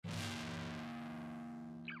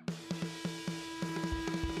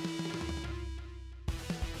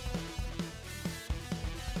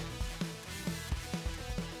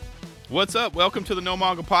What's up? Welcome to the No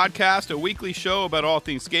Manga Podcast, a weekly show about all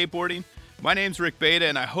things skateboarding. My name's Rick Beta,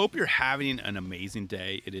 and I hope you're having an amazing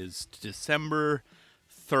day. It is December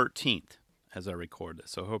 13th as I record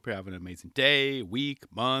this, so I hope you're having an amazing day, week,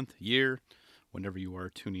 month, year, whenever you are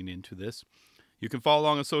tuning into this. You can follow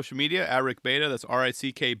along on social media at Rick Beta, that's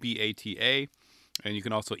RickBata, and you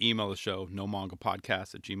can also email the show,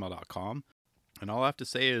 nomangapodcast@gmail.com. And all I have to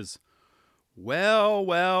say is, well.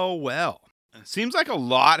 It seems like a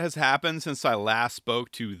lot has happened since I last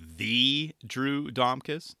spoke to the Drew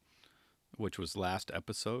Domkes, which was last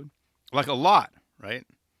episode. Like a lot, right?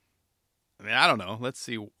 I mean, I don't know. Let's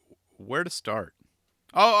see where to start.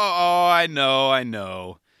 Oh, I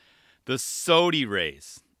know. The Sodi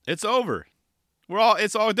race. It's over.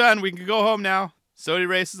 It's all done. We can go home now. Sodi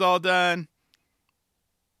race is all done.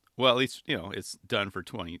 Well, at least, it's done for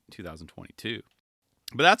 2022.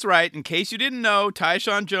 But that's right. In case you didn't know,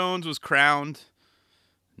 Tyshawn Jones was crowned,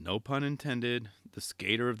 no pun intended, the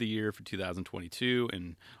Skater of the Year for 2022.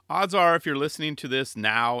 And odds are, if you're listening to this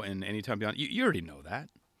now and anytime beyond, you already know that.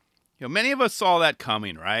 Many of us saw that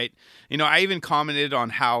coming, right? I even commented on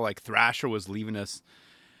how Thrasher was leaving us,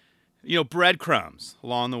 breadcrumbs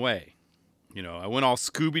along the way. I went all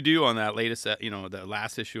Scooby-Doo on that latest, the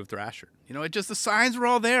last issue of Thrasher. The signs were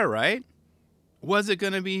all there, right? Was it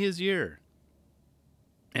going to be his year?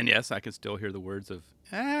 And yes, I can still hear the words of,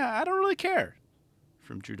 I don't really care,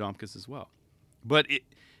 from Drew Domkes as well. But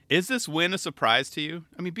is this win a surprise to you?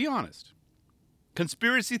 I mean, be honest.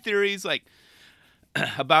 Conspiracy theories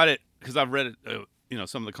about it, because I've read it,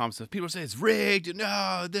 some of the comments, people say it's rigged,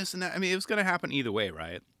 no, this and that. I mean, it was going to happen either way,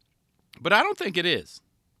 right? But I don't think it is.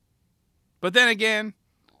 But then again,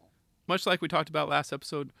 much like we talked about last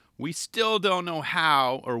episode, we still don't know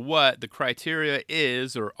how or what the criteria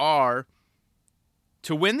is or are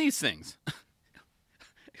to win these things.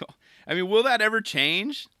 I mean, will that ever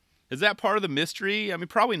change? Is that part of the mystery? I mean,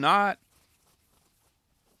 probably not.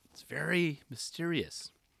 It's very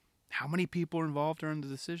mysterious. How many people are involved during the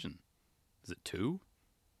decision? Is it 2?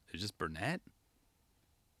 Is it just Burnett?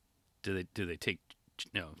 Do they take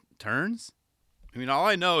turns? I mean, all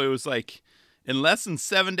I know, it was in less than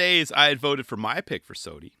 7 days, I had voted for my pick for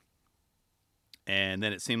Sodi. And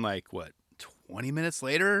then it seemed 20 minutes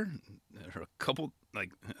later, or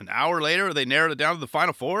an hour later, they narrowed it down to the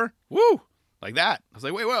final 4. Woo! Like that. I was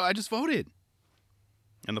like, wait, I just voted.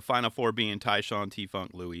 And the final 4 being Tyshawn,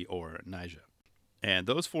 T-Funk, Louie, or Nyjah. And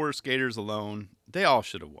those 4 skaters alone, they all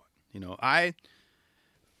should have won.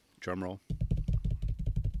 Drumroll.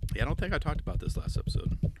 Yeah, I don't think I talked about this last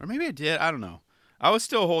episode. Or maybe I did. I don't know. I was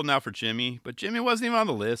still holding out for Jimmy, but Jimmy wasn't even on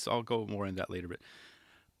the list. I'll go more into that later. But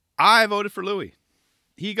I voted for Louie.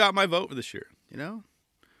 He got my vote for this year,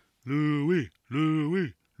 Louie.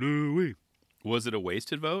 Was it a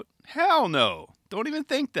wasted vote? Hell no. Don't even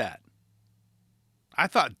think that. I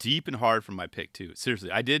thought deep and hard for my pick, too.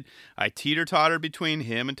 Seriously, I did. I teeter-tottered between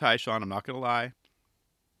him and Tyshawn. I'm not going to lie.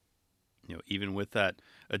 Even with that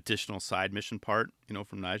additional side mission part,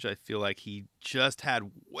 from Nyjah, I feel like he just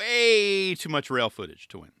had way too much rail footage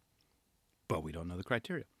to win. But we don't know the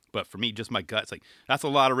criteria. But for me, just my gut's that's a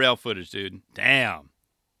lot of rail footage, dude. Damn.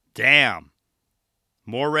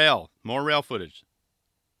 More rail footage.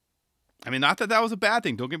 I mean, not that was a bad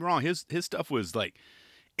thing. Don't get me wrong. His stuff was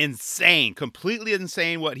insane, completely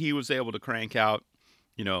insane what he was able to crank out.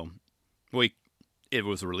 It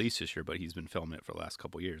was released this year, but he's been filming it for the last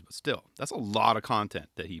couple of years. But still, that's a lot of content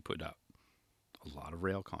that he put out. A lot of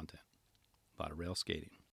rail content. A lot of rail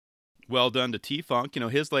skating. Well done to T-Funk.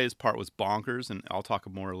 His latest part was bonkers, and I'll talk a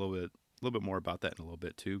little bit more about that in a little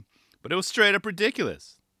bit too. But it was straight up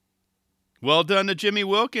ridiculous. Well done to Jimmy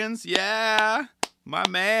Wilkins. Yeah, my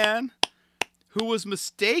man, who was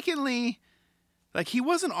mistakenly, he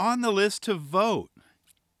wasn't on the list to vote.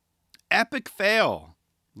 Epic fail,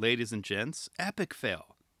 ladies and gents. Epic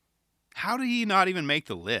fail. How did he not even make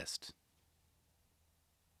the list?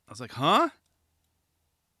 I was like, huh?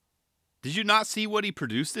 Did you not see what he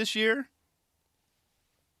produced this year?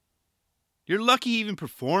 You're lucky he even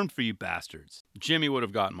performed for you bastards. Jimmy would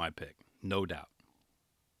have gotten my pick, no doubt.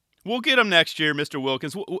 We'll get him next year, Mr.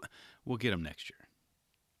 Wilkins. We'll get him next year.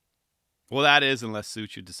 Well, that is, unless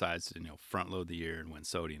Suchu decides to, front load the year and win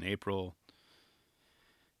Sodi in April,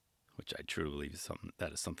 which I truly believe is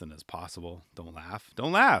something that's possible. Don't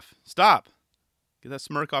laugh. Stop. Get that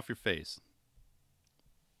smirk off your face.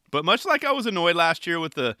 But much like I was annoyed last year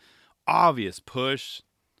with the obvious push,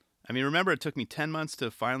 I mean, remember, it took me 10 months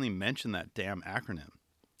to finally mention that damn acronym.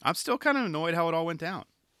 I'm still kind of annoyed how it all went down.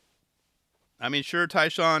 I mean, sure,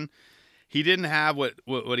 Tyshawn, he didn't have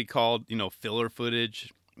what he called, filler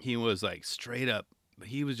footage. He was like straight up.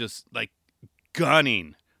 He was just like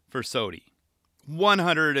gunning for Sodi.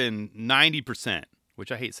 190%,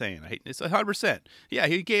 which I hate saying. It's 100%. Yeah,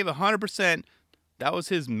 he gave 100%. That was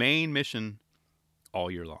his main mission all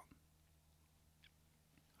year long.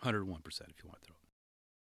 101% if you want to throw it.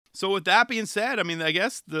 So with that being said, I mean, I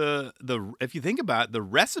guess the if you think about it, the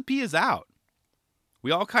recipe is out.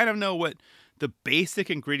 We all kind of know what the basic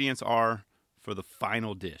ingredients are for the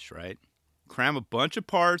final dish, right? Cram a bunch of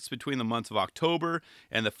parts between the months of October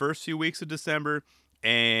and the first few weeks of December,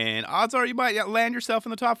 and odds are you might land yourself in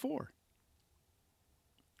the top 4.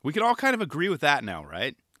 We can all kind of agree with that now,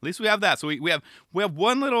 right? At least we have that. So we have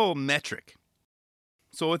one little metric.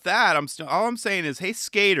 So with that, all I'm saying is, hey,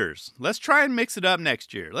 skaters, let's try and mix it up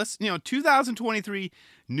next year. Let's, 2023,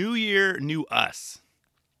 new year, new us.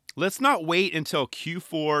 Let's not wait until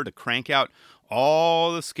Q4 to crank out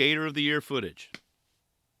all the Skater of the Year footage.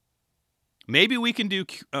 Maybe we can do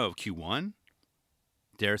Q1.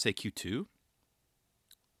 Dare I say Q2?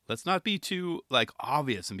 Let's not be too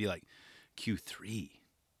obvious and be like Q3,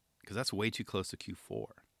 because that's way too close to Q4,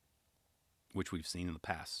 which we've seen in the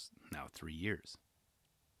past now 3 years.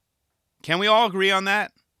 Can we all agree on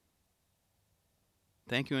that?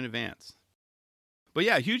 Thank you in advance. But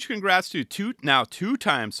yeah, huge congrats to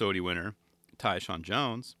two-time Sodi winner, Tyshawn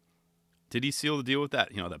Jones. Did he seal the deal with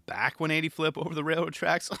that, the back 180 flip over the railroad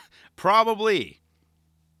tracks? Probably.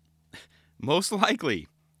 Most likely.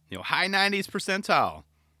 High 90s percentile.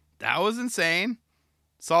 That was insane.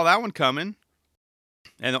 Saw that one coming.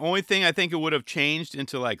 And the only thing I think it would have changed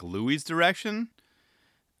into Louis' direction,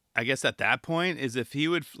 I guess at that point, is if he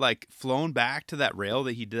would flown back to that rail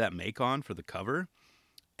that he did that make on for the cover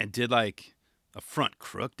and did a front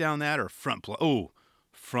crook down that, or front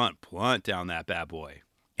blunt down that bad boy.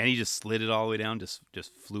 And he just slid it all the way down, just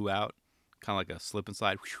flew out, kind of like a slip and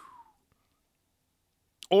slide. Whew.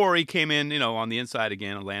 Or he came in, on the inside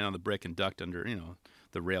again and landed on the brick and ducked under,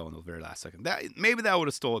 the rail in the very last second. Maybe that would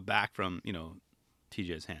have stole it back from,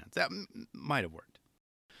 TJ's hands. That might have worked.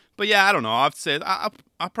 But yeah, I don't know. I'll say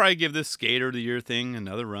I'll probably give this Skater of the Year thing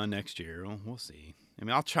another run next year. We'll see. I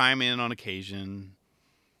mean, I'll chime in on occasion,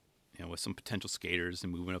 with some potential skaters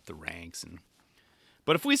and moving up the ranks.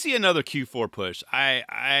 But if we see another Q4 push,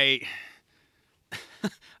 I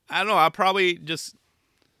don't know. I'll probably just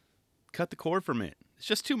cut the cord from it. It's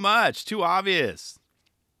just too much, too obvious.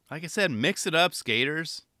 Like I said, mix it up,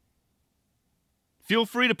 skaters. Feel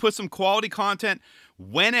free to put some quality content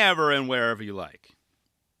whenever and wherever you like.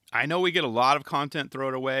 I know we get a lot of content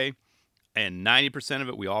thrown away, and 90% of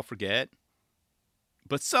it we all forget.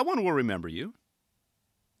 But someone will remember you.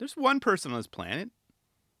 There's one person on this planet.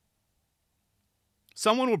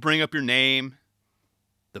 Someone will bring up your name,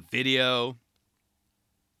 the video,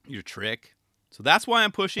 your trick. So that's why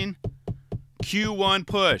I'm pushing Q1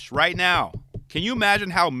 push right now. Can you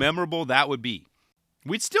imagine how memorable that would be?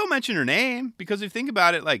 We'd still mention your name, because if you think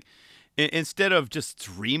about it, instead of just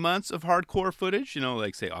 3 months of hardcore footage,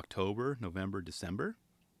 say October, November, December,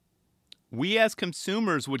 we as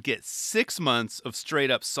consumers would get 6 months of straight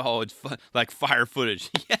up solid fire footage.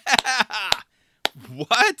 Yeah.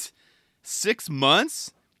 What? 6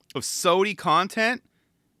 months of Sodi content?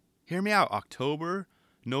 Hear me out. October,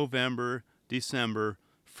 November, December,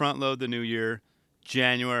 front load the new year,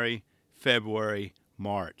 January, February,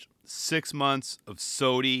 March. 6 months of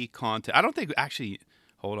Sodi content. I don't think actually.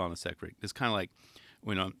 Hold on a sec, Rick. It's kind of like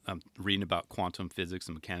when I'm reading about quantum physics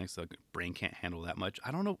and mechanics. The brain can't handle that much.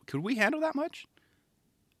 I don't know. Could we handle that much?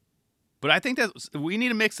 But I think that we need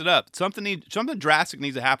to mix it up. Something drastic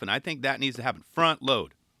needs to happen. I think that needs to happen. Front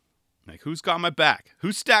load. Who's got my back?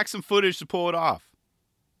 Who stacked some footage to pull it off?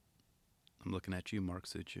 I'm looking at you, Mark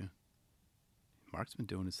Suchu. Mark's been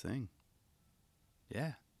doing his thing.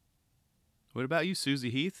 Yeah. What about you, Susie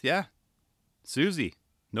Heath? Yeah. Susie,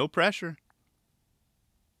 no pressure.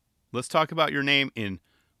 Let's talk about your name in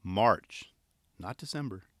March, not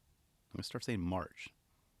December. I'm going to start saying March.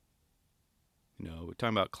 We're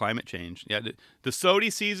talking about climate change. Yeah, the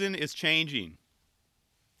Sodi season is changing.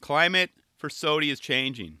 Climate for Sodi is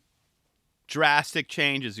changing. Drastic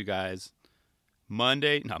changes, you guys.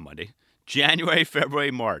 January,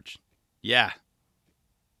 February, March. Yeah.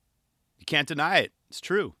 You can't deny it. It's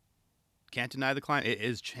true. Can't deny the climate. It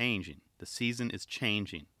is changing. The season is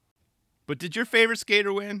changing. But did your favorite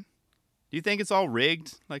skater win? Do you think it's all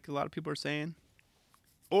rigged, like a lot of people are saying?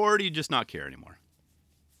 Or do you just not care anymore?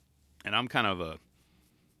 And I'm kind of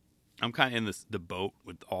in the boat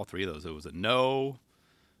with all three of those. It was a no,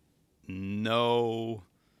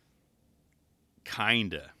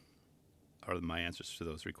 kinda, are my answers to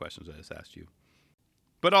those 3 questions I just asked you.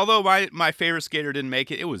 But although my favorite skater didn't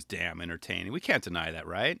make it, it was damn entertaining. We can't deny that,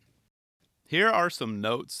 right? Here are some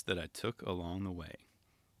notes that I took along the way.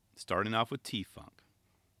 Starting off with T-Funk.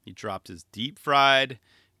 He dropped his deep-fried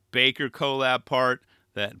Baker collab part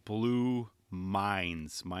that blew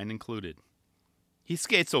minds, mine included. He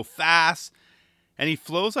skates so fast, and he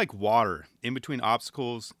flows like water in between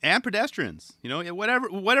obstacles and pedestrians. You know,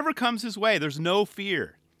 whatever comes his way, there's no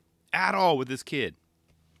fear at all with this kid.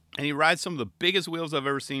 And he rides some of the biggest wheels I've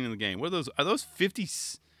ever seen in the game. What are those? Are those 50?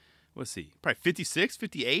 Let's see, probably 56,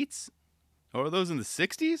 58s? Or are those in the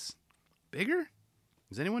 60s? Bigger?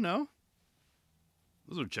 Does anyone know?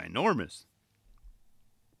 Those are ginormous.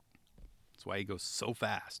 That's why he goes so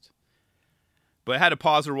fast. But I had to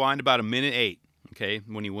pause and rewind about 1:08. Okay,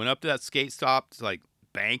 when he went up to that skate stop, it's like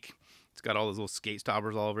bank. It's got all those little skate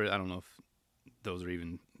stoppers all over it. I don't know if those are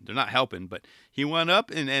even, they're not helping, but he went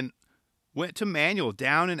up and went to manual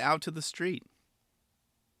down and out to the street.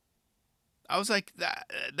 I was like,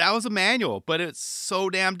 that was a manual, but it's so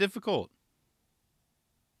damn difficult.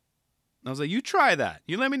 I was like, you try that.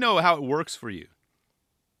 You let me know how it works for you.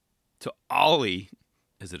 To ollie,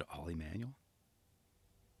 is it an ollie manual?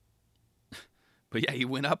 But yeah, he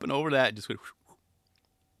went up and over that and just went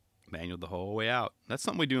manual the whole way out. That's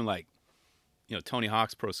something we do in, like, you know, Tony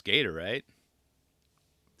Hawk's Pro Skater, right?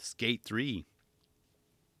 Skate 3.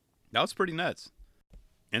 That was pretty nuts.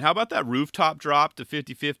 And how about that rooftop drop to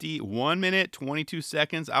 50-50? 1 minute, 22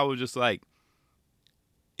 seconds. I was just like,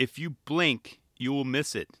 if you blink, you will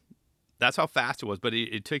miss it. That's how fast it was. But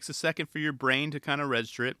it takes a second for your brain to kind of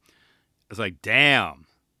register it. It's like, damn.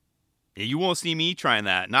 You won't see me trying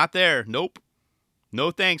that. Not there. Nope. No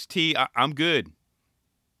thanks, T. I'm good.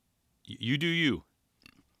 You do you.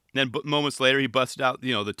 Then moments later, he busted out,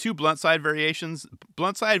 you know, the 2 blunt side variations.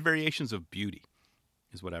 Blunt side variations of beauty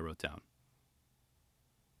is what I wrote down.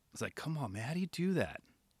 I was like, come on, man. How do you do that?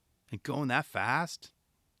 And going that fast?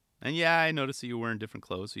 And yeah, I noticed that you were wearing different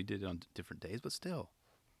clothes, so you did it on different days, but still.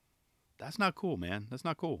 That's not cool, man. That's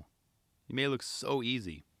not cool. You made it look so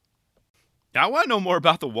easy. Now, I want to know more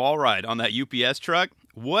about the wall ride on that UPS truck.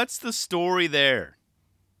 What's the story there?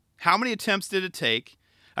 How many attempts did it take?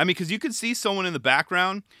 I mean, because you could see someone in the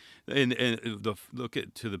background, to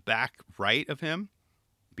the back right of him,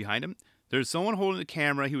 behind him. There's someone holding the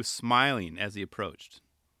camera. He was smiling as he approached.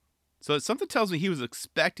 So something tells me he was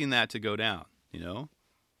expecting that to go down, you know?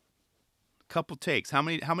 A couple takes. How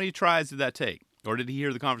many tries did that take? Or did he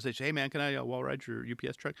hear the conversation? Hey, man, can I wall ride your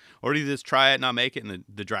UPS truck? Or did he just try it, not make it, and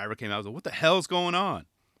the driver came out and was like, what the hell's going on?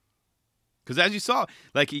 Because as you saw,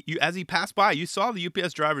 like, as he passed by, you saw the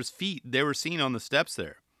UPS driver's feet. They were seen on the steps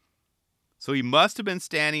there. So he must have been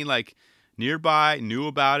standing, like, nearby, knew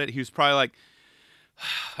about it. He was probably like,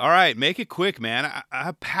 all right, make it quick, man. I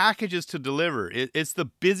have packages to deliver. It's the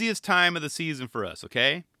busiest time of the season for us,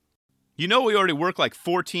 okay? You know we already work like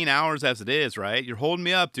 14 hours as it is, right? You're holding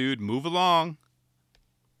me up, dude. Move along.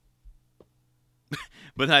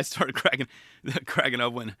 But then I started cracking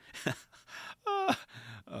up when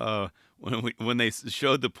they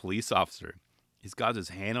showed the police officer. He's got his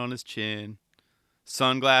hand on his chin,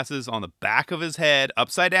 sunglasses on the back of his head,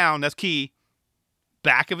 upside down. That's key.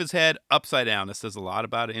 Back of his head, upside down. That says a lot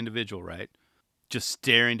about an individual, right? Just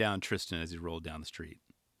staring down Tristan as he rolled down the street.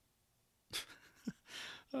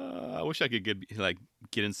 I wish I could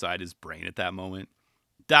get inside his brain at that moment.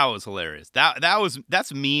 That was hilarious.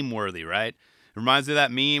 That's meme worthy, right? It reminds me of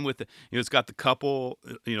that meme with it's got the couple,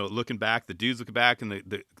 looking back, the dude's looking back, and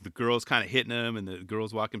the girl's kind of hitting him, and the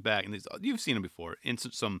girl's walking back, and you've seen him before.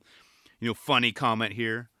 Insert some, funny comment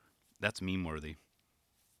here. That's meme worthy.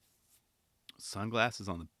 Sunglasses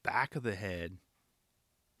on the back of the head,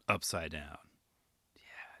 upside down.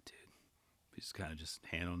 Yeah, dude. He's kind of just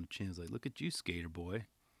hand on the chin. He's like, look at you, skater boy.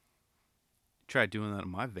 Try doing that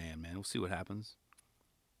on my van, man. We'll see what happens.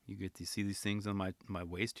 You get to see these things on my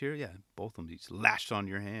waist here? Yeah, both of them just lashed onto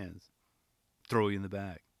your hands. Throw you in the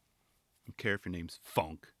back. Don't care if your name's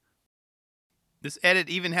Funk. This edit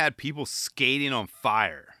even had people skating on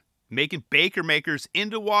fire, making Baker makers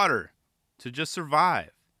into water to just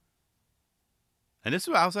survive. And this is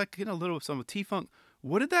why I was like, getting a little of some T-Funk.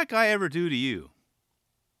 What did that guy ever do to you?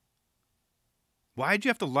 Why'd you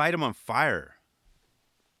have to light him on fire?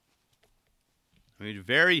 I mean,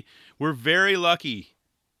 we're very lucky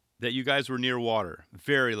that you guys were near water.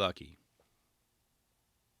 Very lucky.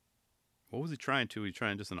 What was he trying to? Was he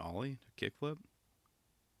trying just an ollie? A kickflip?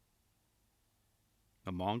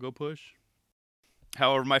 A Mongo push?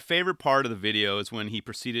 However, my favorite part of the video is when he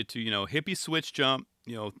proceeded to, hippie switch jump,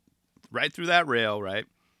 right through that rail, right?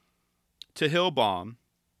 To hill bomb.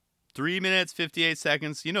 3 minutes, 58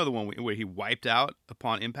 seconds. You know the one where he wiped out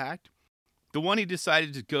upon impact? The one he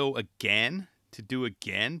decided to do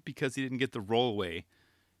again because he didn't get the rollaway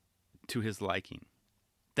to his liking.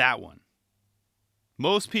 That one.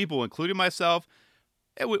 Most people, including myself,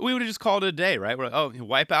 we would have just called it a day, right? We're like, oh,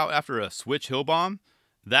 wipe out after a switch hill bomb?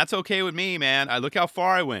 That's okay with me, man. I look how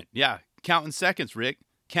far I went. Yeah, counting seconds, Rick.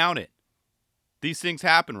 Count it. These things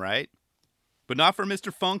happen, right? But not for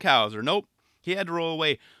Mr. Funkhauser. Nope. He had to roll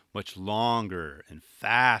away much longer and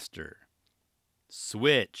faster.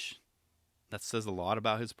 Switch. That says a lot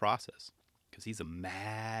about his process. Because he's a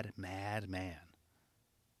mad, mad man.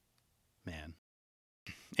 Man.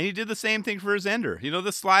 And he did the same thing for his ender. You know,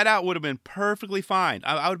 the slide out would have been perfectly fine.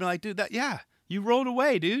 I would have been like, dude, you rolled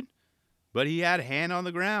away, dude. But he had a hand on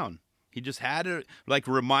the ground. He just had to,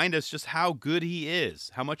 remind us just how good he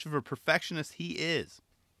is. How much of a perfectionist he is.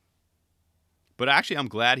 But actually, I'm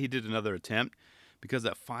glad he did another attempt. Because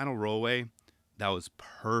that final rollaway, that was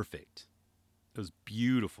perfect. It was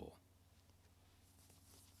beautiful.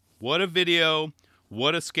 What a video.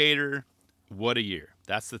 What a skater. What a year.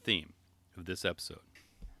 That's the theme of this episode.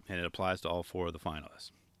 And it applies to all 4 of the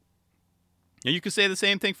finalists. And you could say the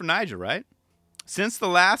same thing for Nyjah, right? Since the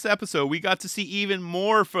last episode, we got to see even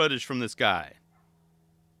more footage from this guy.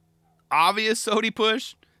 Obvious Sodi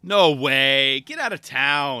push? No way. Get out of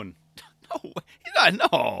town. No way.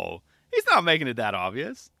 He's not making it that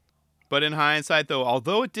obvious. But in hindsight, though,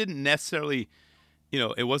 although it didn't necessarily,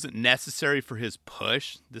 it wasn't necessary for his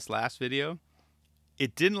push, this last video,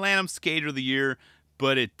 it didn't land him Skater of the Year,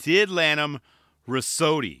 but it did land him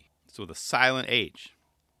Rasodi. So with a silent H.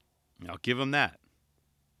 I'll give him that.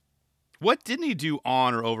 What didn't he do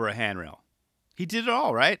on or over a handrail? He did it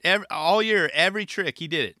all, right? All year, every trick, he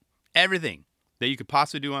did it. Everything that you could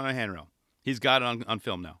possibly do on a handrail. He's got it on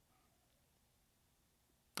film now.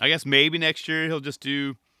 I guess maybe next year he'll just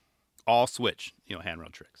do all switch, handrail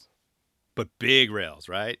tricks. But big rails,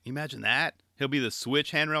 right? Imagine that. He'll be the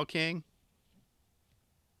switch handrail king.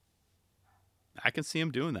 I can see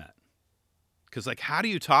him doing that. Because, how do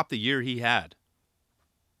you top the year he had?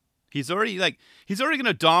 He's already going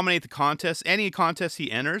to dominate the contest, any contest he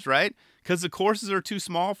enters, right? Because the courses are too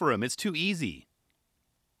small for him. It's too easy.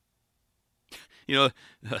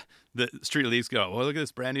 The street leagues go, well, look at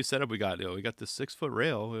this brand new setup we got. We got this 6-foot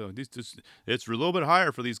rail. It's a little bit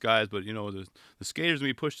higher for these guys, but, the skaters going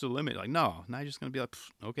to be pushed to the limit. No, now you're just going to be like,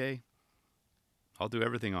 okay, I'll do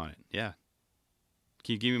everything on it. Yeah.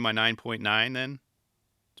 Can you give me my 9.9 then?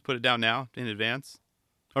 Let's put it down now in advance.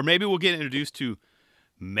 Or maybe we'll get introduced to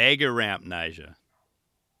Mega Ramp Nyjah.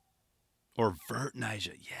 Or Vert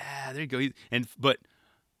Nyjah. Yeah, there you go. But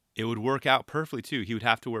it would work out perfectly, too. He would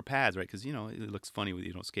have to wear pads, right? Because, it looks funny when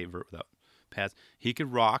you don't skate vert without pads. He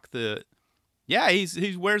could rock the... Yeah,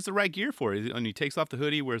 he wears the right gear for it. When he takes off the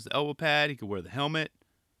hoodie, wears the elbow pad. He could wear the helmet.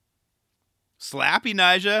 Slappy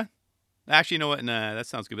Nyjah. Actually, you know what? Nah, that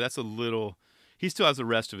sounds good. But that's a little... He still has the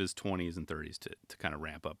rest of his 20s and 30s to kind of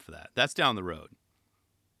ramp up for that. That's down the road.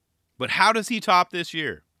 But how does he top this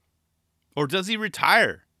year? Or does he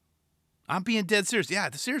retire? I'm being dead serious. Yeah,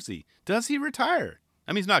 seriously. Does he retire?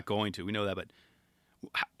 I mean, he's not going to. We know that, but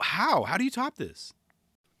how? How do you top this?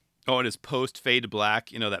 Oh, and his post fade to black,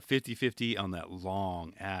 that 50-50 on that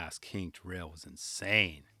long ass kinked rail was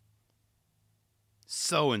insane.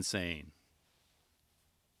 So insane.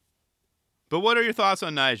 But what are your thoughts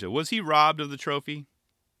on Nyjah? Was he robbed of the trophy?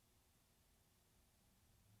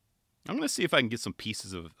 I'm going to see if I can get some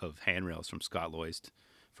pieces of handrails from Scott Loist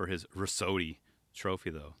for his Rasodi trophy,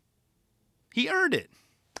 though. He earned it.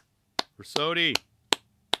 Rasodi.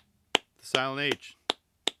 The silent H.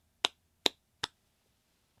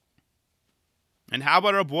 And how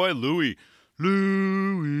about our boy Louis?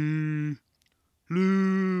 Louis.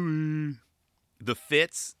 The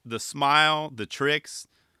fits, the smile, the tricks,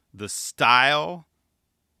 the style.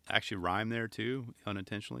 Actually rhyme there too,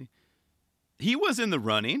 unintentionally. He was in the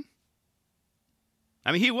running.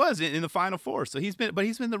 I mean, he was in the Final Four. So he's been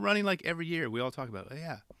in the running like every year. We all talk about it. Oh,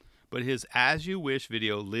 yeah. But his As You Wish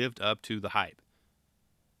video lived up to the hype.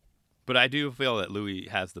 But I do feel that Louis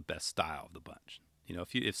has the best style of the bunch.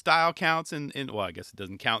 If style counts well, I guess it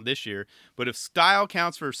doesn't count this year, but if style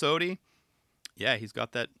counts for Sodi, yeah, he's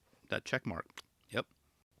got that check mark. Yep.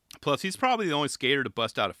 Plus, he's probably the only skater to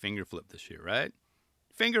bust out a finger flip this year, right?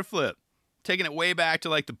 Finger flip. Taking it way back to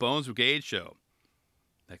the Bones Brigade show.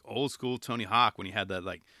 Old school Tony Hawk when he had that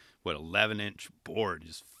 11-inch board,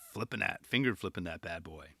 just finger flipping that bad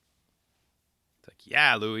boy. It's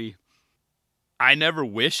yeah, Louis. I never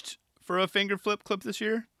wished for a finger flip clip this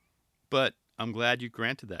year, but I'm glad you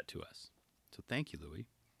granted that to us. So thank you, Louis.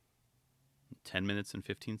 10 minutes and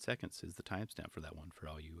 15 seconds is the timestamp for that one for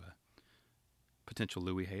all you potential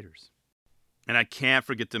Louis haters. And I can't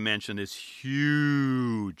forget to mention this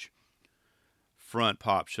huge front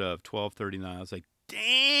pop shove, 1239. I was like,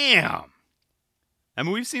 damn. I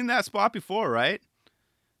mean, we've seen that spot before, right?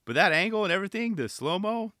 But that angle and everything, the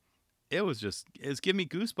slow-mo, it was giving me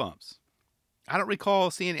goosebumps. I don't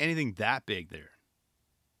recall seeing anything that big there.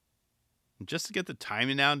 And just to get the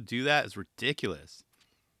timing down to do that is ridiculous.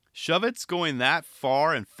 Shove it's going that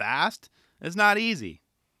far and fast is not easy.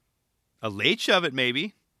 A late shove it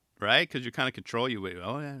maybe, right? Because you kind of control you.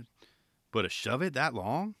 Oh yeah, but a shove it that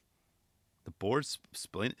long, the board's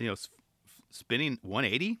spinning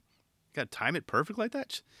 180. Got to time it perfect like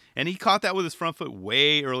that. And he caught that with his front foot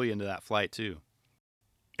way early into that flight too.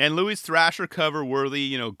 And Louis' Thrasher cover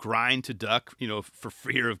worthy, grind to duck, for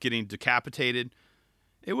fear of getting decapitated.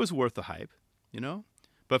 It was worth the hype,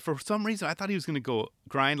 But for some reason, I thought he was going to go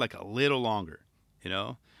grind like a little longer,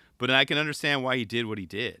 But I can understand why he did what he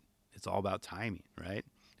did. It's all about timing, right?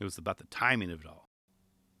 It was about the timing of it all.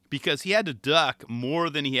 Because he had to duck more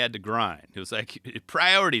than he had to grind. It was like,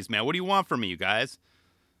 priorities, man. What do you want from me, you guys?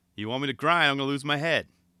 You want me to grind, I'm going to lose my head.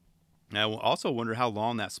 And I also wonder how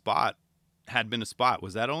long that spot had been a spot.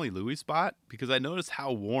 Was that only Louis' spot? Because I noticed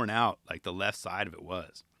how worn out like the left side of it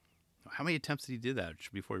was. How many attempts did he do that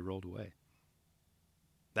before he rolled away?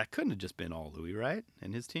 That couldn't have just been all Louis, right?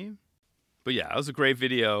 And his team? But yeah, it was a great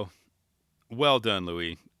video. Well done,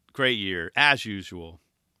 Louis. Great year, as usual.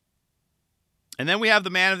 And then we have the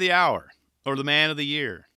man of the hour, or the man of the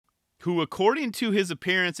year, who, according to his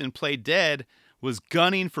appearance in Play Dead, was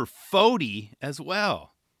gunning for Fody as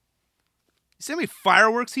well. You see how many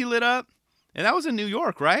fireworks he lit up? And that was in New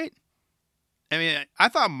York, right? I mean, I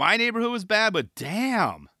thought my neighborhood was bad, but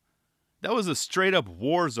damn. That was a straight up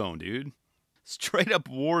war zone, dude. Straight up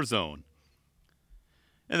war zone.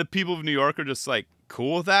 And the people of New York are just like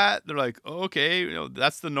cool with that. They're like, okay,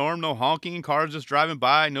 that's the norm. No honking. Cars just driving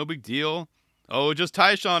by. No big deal. Oh, just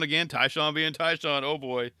Tyshawn again. Tyshawn being Tyshawn. Oh,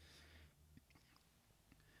 boy.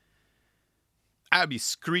 I'd be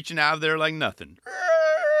screeching out of there like nothing.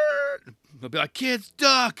 They'll be like, kids,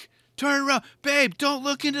 duck. Turn around. Babe, don't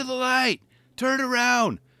look into the light. Turn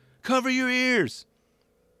around. Cover your ears.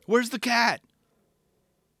 Where's the cat?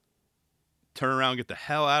 Turn around and get the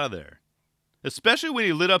hell out of there. Especially when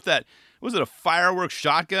he lit up that, was it a fireworks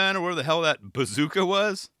shotgun or whatever the hell that bazooka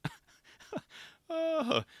was?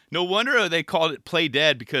 Oh, no wonder they called it Play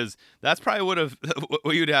Dead, because that's probably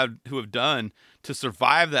what you'd have to have done to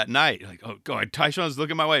survive that night. Like, oh, God, Tyshawn's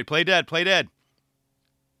looking my way. Play dead, play dead.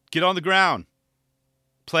 Get on the ground.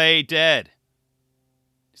 Play dead.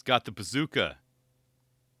 He's got the bazooka.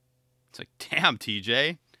 It's like, damn,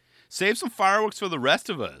 TJ. Save some fireworks for the rest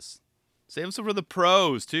of us. Save some for the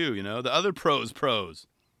pros, too, the other pros.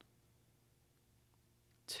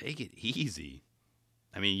 Take it easy.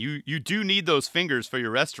 I mean, you do need those fingers for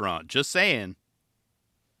your restaurant. Just saying.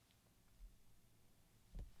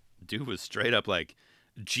 Dude was straight up like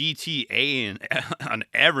GTA on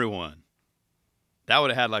everyone. That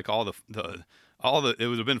would have had like all the it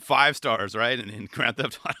would have been 5 stars, right? And in Grand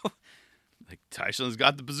Theft Auto, like Tyshawn's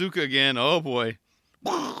got the bazooka again. Oh boy.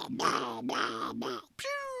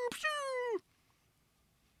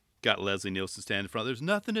 Got Leslie Nielsen standing in front. There's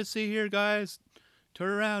nothing to see here, guys. Turn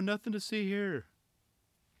around. Nothing to see here.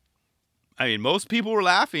 I mean, most people were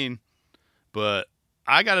laughing, but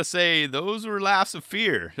I gotta say, those were laughs of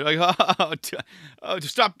fear. They're like, oh,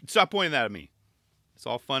 just stop pointing that at me. It's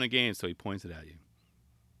all fun and games, so he points it at you.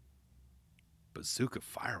 Bazooka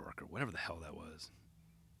firework or whatever the hell that was.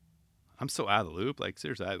 I'm so out of the loop. Like,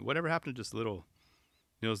 seriously, whatever happened to just little,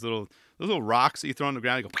 those little rocks that you throw on the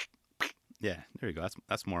ground, you go, yeah, there you go.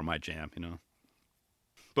 That's more my jam,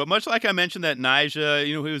 But much like I mentioned that Nyjah,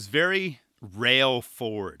 he was very rail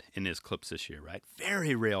forward in his clips this year, right?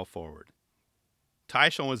 Very rail forward.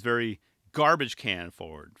 Tyshawn was very garbage can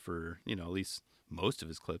forward for, at least most of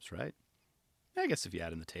his clips, right? I guess if you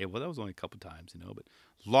add in the table, that was only a couple times, but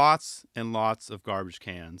lots and lots of garbage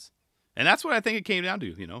cans. And that's what I think it came down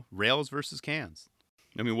to, rails versus cans.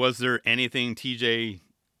 I mean, was there anything TJ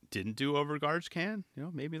didn't do over garbage can?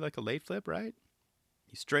 Maybe like a late flip, right?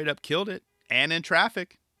 He straight up killed it, and in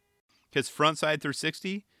traffic. His frontside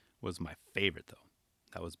 360 was my favorite, though.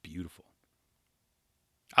 That was beautiful.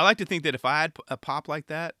 I like to think that if I had a pop like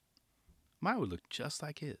that, mine would look just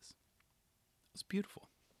like his. It was beautiful.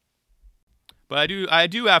 But I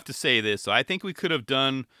do have to say this. So I think we could have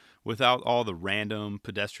done without all the random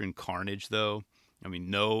pedestrian carnage, though. I mean,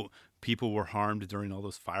 no people were harmed during all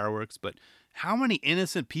those fireworks, but how many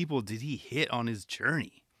innocent people did he hit on his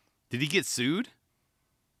journey? Did he get sued?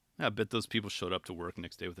 I bet those people showed up to work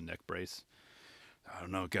next day with a neck brace. I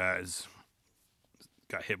don't know, guys.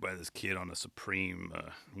 Got hit by this kid on a Supreme,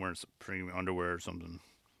 wearing Supreme underwear or something.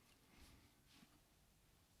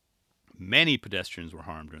 Many pedestrians were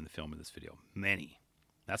harmed during the film of this video. Many.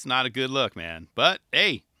 That's not a good look, man. But,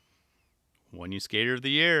 hey, won you Skater of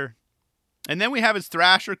the Year. And then we have his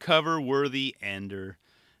Thrasher cover-worthy ender.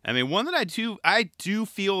 I mean, one that I do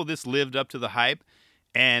feel this lived up to the hype.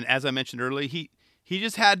 And as I mentioned earlier, he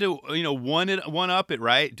just had to, one up it,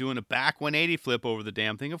 right? Doing a back 180 flip over the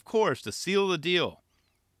damn thing, of course, to seal the deal.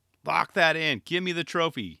 Lock that in. Give me the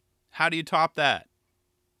trophy. How do you top that?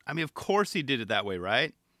 I mean, of course he did it that way,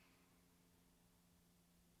 right?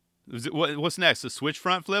 What's next? A switch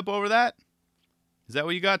front flip over that? Is that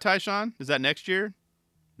what you got, Tyshawn? Is that next year?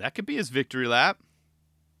 That could be his victory lap.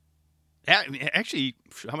 Actually,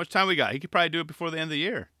 how much time we got? He could probably do it before the end of the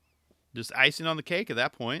year. Just icing on the cake at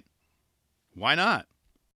that point. Why not?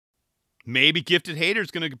 Maybe Gifted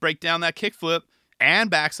Hater's going to break down that kick flip and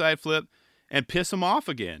backside flip and piss him off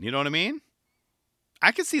again. You know what I mean?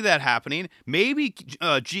 I could see that happening. Maybe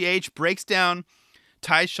GH breaks down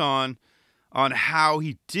Tyshawn on how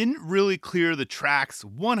he didn't really clear the tracks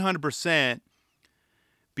 100%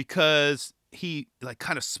 because he like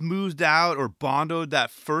kind of smoothed out or bondoed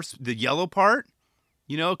the yellow part,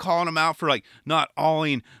 calling him out for like not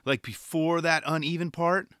alling like before that uneven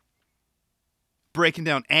part, breaking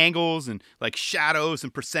down angles and like shadows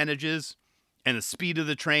and percentages and the speed of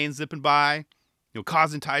the train zipping by,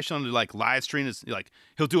 causing Tyshawn to like live stream his, like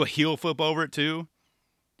he'll do a heel flip over it too.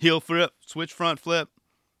 Heel flip, switch front flip.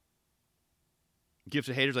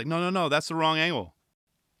 Gifted Hater's like, no, that's the wrong angle.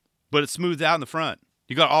 But it's smoothed out in the front.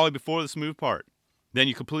 You got ollie before the smooth part. Then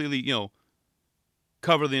you completely,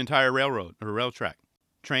 cover the entire railroad or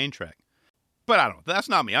train track. But I don't know. That's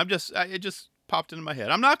not me. It just popped into my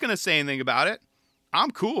head. I'm not going to say anything about it.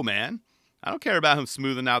 I'm cool, man. I don't care about him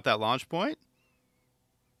smoothing out that launch point.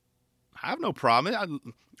 I have no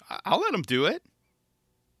problem. I'll let him do it.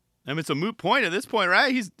 I mean, it's a moot point at this point,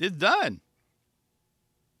 right? It's done.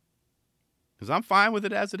 Because I'm fine with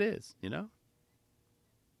it as it is, But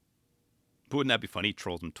wouldn't that be funny? He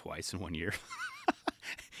trolls him twice in 1 year.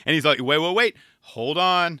 And he's like, wait. Hold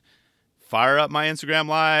on. Fire up my Instagram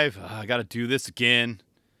Live. I got to do this again.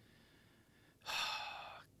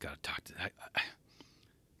 Got to talk to... I'm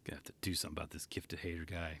going to have to do something about this Gifted Hater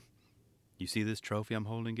guy. You see this trophy I'm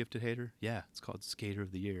holding, Gifted Hater? Yeah, it's called Skater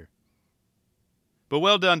of the Year. But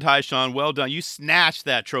well done, Tyshawn. Well done. You snatched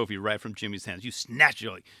that trophy right from Jimmy's hands. You snatched it.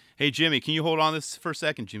 Like, hey, Jimmy, can you hold on this for a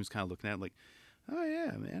second? Jimmy's kind of looking at him like, oh,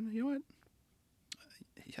 yeah, man. You know what?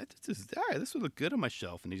 Yeah, this would look good on my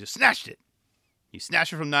shelf. And he just snatched it. He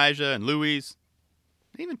snatched it from Nyjah and Louise.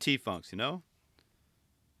 Even T-Funks,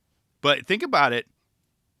 But think about it.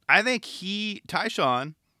 I think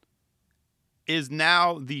Tyshawn, is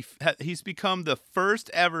now he's become the first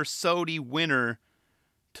ever SOTY winner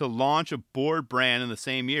to launch a board brand in the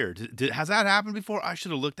same year. Has that happened before? I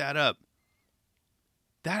should have looked that up.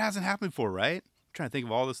 That hasn't happened before, right? I'm trying to think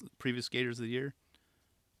of all the previous skaters of the year.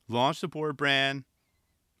 Launched a board brand,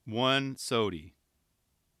 won SOTY.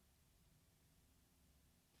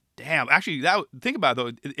 Damn, actually, think about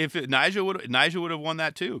it though. If Nyjah would have won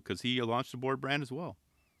that too, because he launched a board brand as well.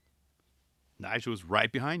 Nyjah was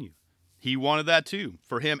right behind you. He wanted that too,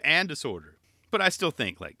 for him and Disorder. But I still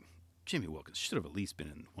think, like, Jimmy Wilkins should have at least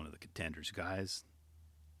been in one of the contenders, guys.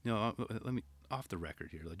 Let me, off the record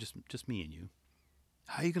here, like just me and you.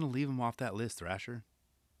 How are you going to leave him off that list, Thrasher?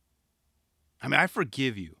 I mean, I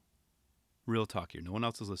forgive you. Real talk here. No one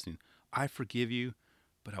else is listening. I forgive you,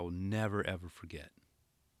 but I will never, ever forget.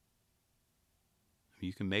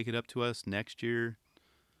 You can make it up to us next year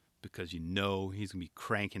because he's going to be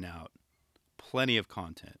cranking out plenty of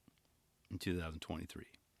content in 2023.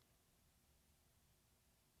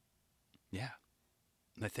 Yeah.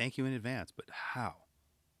 And I thank you in advance, but how?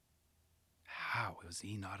 How was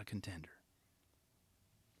he not a contender?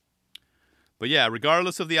 But yeah,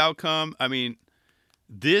 regardless of the outcome, I mean,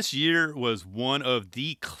 this year was one of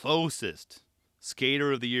the closest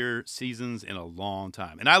Skater of the Year seasons in a long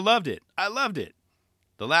time. And I loved it.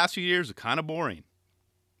 The last few years were kind of boring.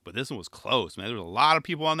 But this one was close, man. There was a lot of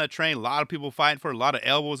people on that train, a lot of people fighting for it, a lot of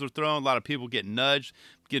elbows were thrown, a lot of people getting nudged,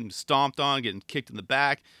 getting stomped on, getting kicked in the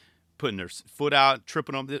back, putting their foot out,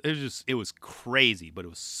 tripping them. It was crazy, but it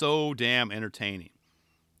was so damn entertaining.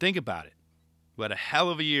 Think about it. We had a hell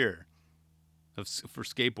of a year for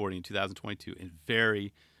skateboarding in 2022, and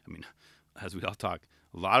as we all talk,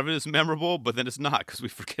 a lot of it is memorable, but then it's not because we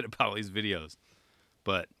forget about all these videos.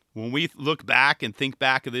 But when we look back and think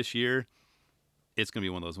back of this year, it's going to be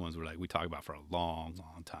one of those ones where we talk about for a long,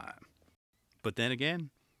 long time. But then again,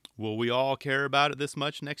 will we all care about it this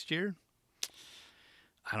much next year?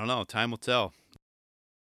 I don't know. Time will tell.